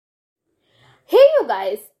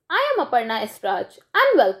guys, I am Aparna Esraj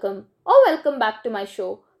and welcome back to my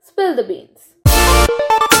show, Spill the Beans.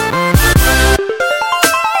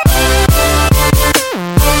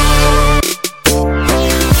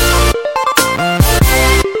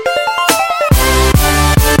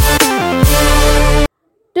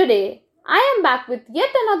 Today, I am back with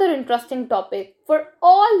yet another interesting topic for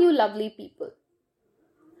all you lovely people.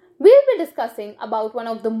 We'll be discussing about one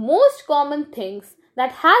of the most common things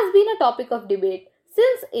that has been a topic of debate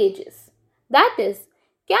since ages. That is,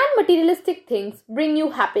 can materialistic things bring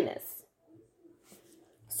you happiness?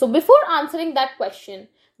 So before answering that question,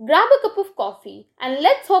 grab a cup of coffee and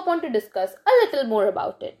let's hop on to discuss a little more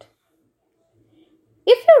about it.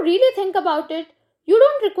 If you really think about it, you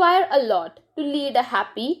don't require a lot to lead a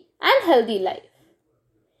happy and healthy life.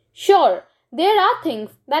 Sure, there are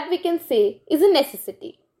things that we can say is a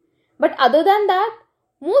necessity. But other than that,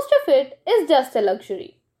 most of it is just a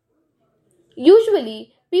luxury.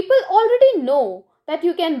 Usually, people already know that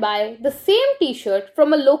you can buy the same t-shirt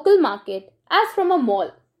from a local market as from a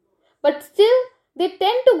mall. But still, they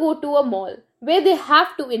tend to go to a mall where they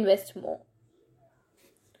have to invest more.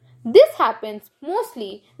 This happens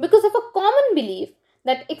mostly because of a common belief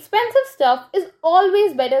that expensive stuff is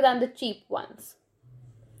always better than the cheap ones.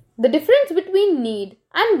 The difference between need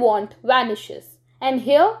and want vanishes, and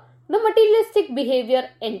here the materialistic behavior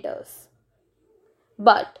enters.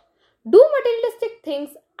 But do materialistic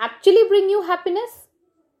things actually bring you happiness?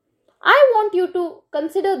 I want you to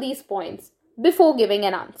consider these points before giving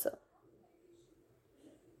an answer.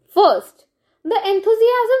 First, the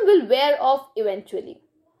enthusiasm will wear off eventually.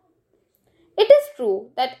 It is true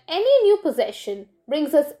that any new possession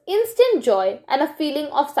brings us instant joy and a feeling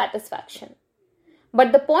of satisfaction.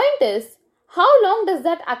 But the point is, how long does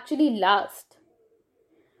that actually last?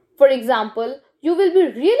 For example, you will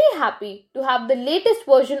be really happy to have the latest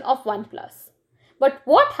version of OnePlus. But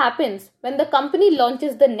what happens when the company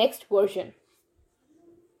launches the next version?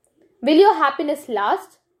 Will your happiness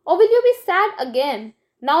last, or will you be sad again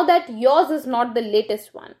now that yours is not the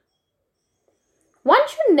latest one? One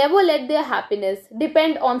should never let their happiness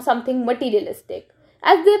depend on something materialistic,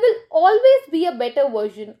 as there will always be a better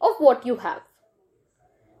version of what you have.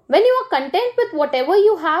 When you are content with whatever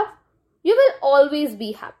you have, you will always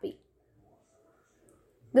be happy.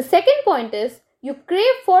 The second point is, you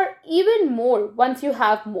crave for even more once you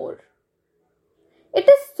have more. It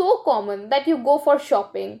is so common that you go for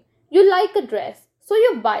shopping, you like a dress, so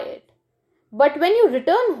you buy it. But when you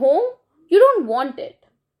return home, you don't want it.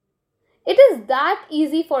 It is that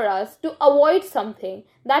easy for us to avoid something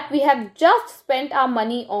that we have just spent our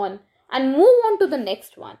money on and move on to the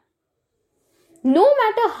next one. No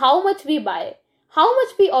matter how much we buy, how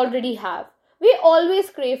much we already have, we always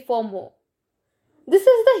crave for more. This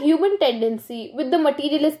is the human tendency with the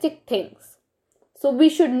materialistic things. So we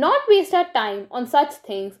should not waste our time on such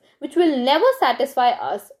things which will never satisfy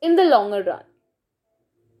us in the longer run.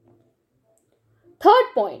 Third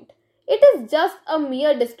point, it is just a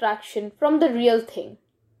mere distraction from the real thing.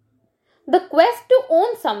 The quest to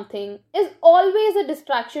own something is always a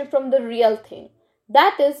distraction from the real thing.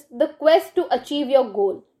 That is the quest to achieve your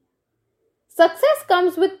goal. Success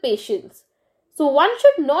comes with patience, so one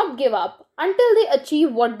should not give up until they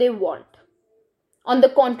achieve what they want. On the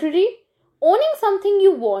contrary, owning something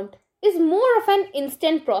you want is more of an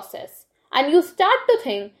instant process, and you start to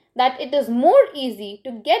think that it is more easy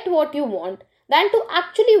to get what you want than to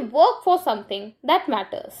actually work for something that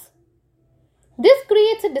matters. This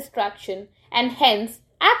creates a distraction and hence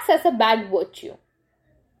acts as a bad virtue.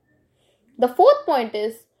 The fourth point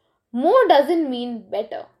is, more doesn't mean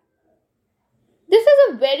better. This is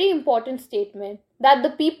a very important statement that the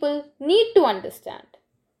people need to understand.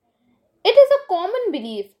 It is a common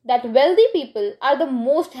belief that wealthy people are the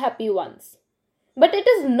most happy ones. But it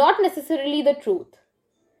is not necessarily the truth.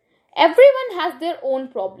 Everyone has their own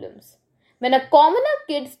problems. When a commoner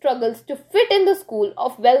kid struggles to fit in the school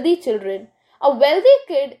of wealthy children, a wealthy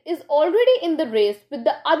kid is already in the race with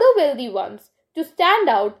the other wealthy ones to stand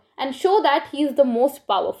out and show that he is the most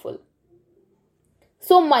powerful.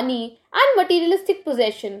 So money and materialistic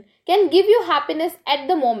possession can give you happiness at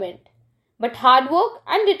the moment, but hard work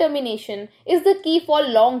and determination is the key for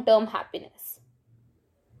long-term happiness.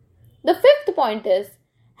 The fifth point is,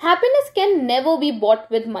 happiness can never be bought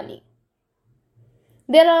with money.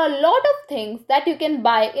 There are a lot of things that you can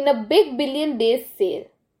buy in a big billion days sale,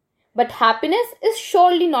 but happiness is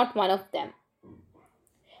surely not one of them.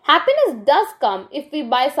 Happiness does come if we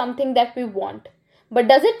buy something that we want, but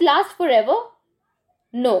does it last forever?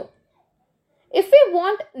 No. If we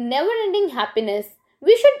want never-ending happiness,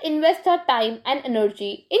 we should invest our time and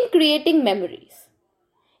energy in creating memories.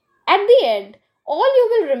 At the end, all you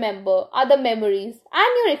will remember are the memories and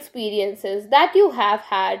your experiences that you have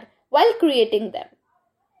had while creating them.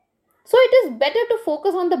 So it is better to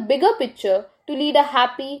focus on the bigger picture to lead a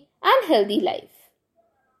happy and healthy life.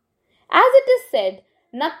 As it is said,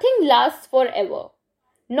 nothing lasts forever.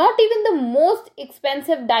 Not even the most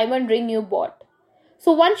expensive diamond ring you bought.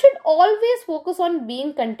 So one should always focus on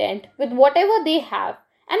being content with whatever they have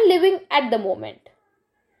and living at the moment.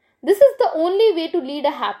 This is the only way to lead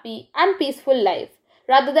a happy and peaceful life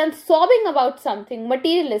rather than sobbing about something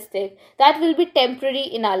materialistic that will be temporary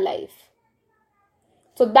in our life.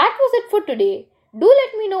 So that was it for today. Do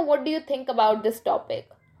let me know what do you think about this topic.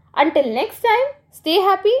 Until next time, stay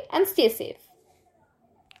happy and stay safe.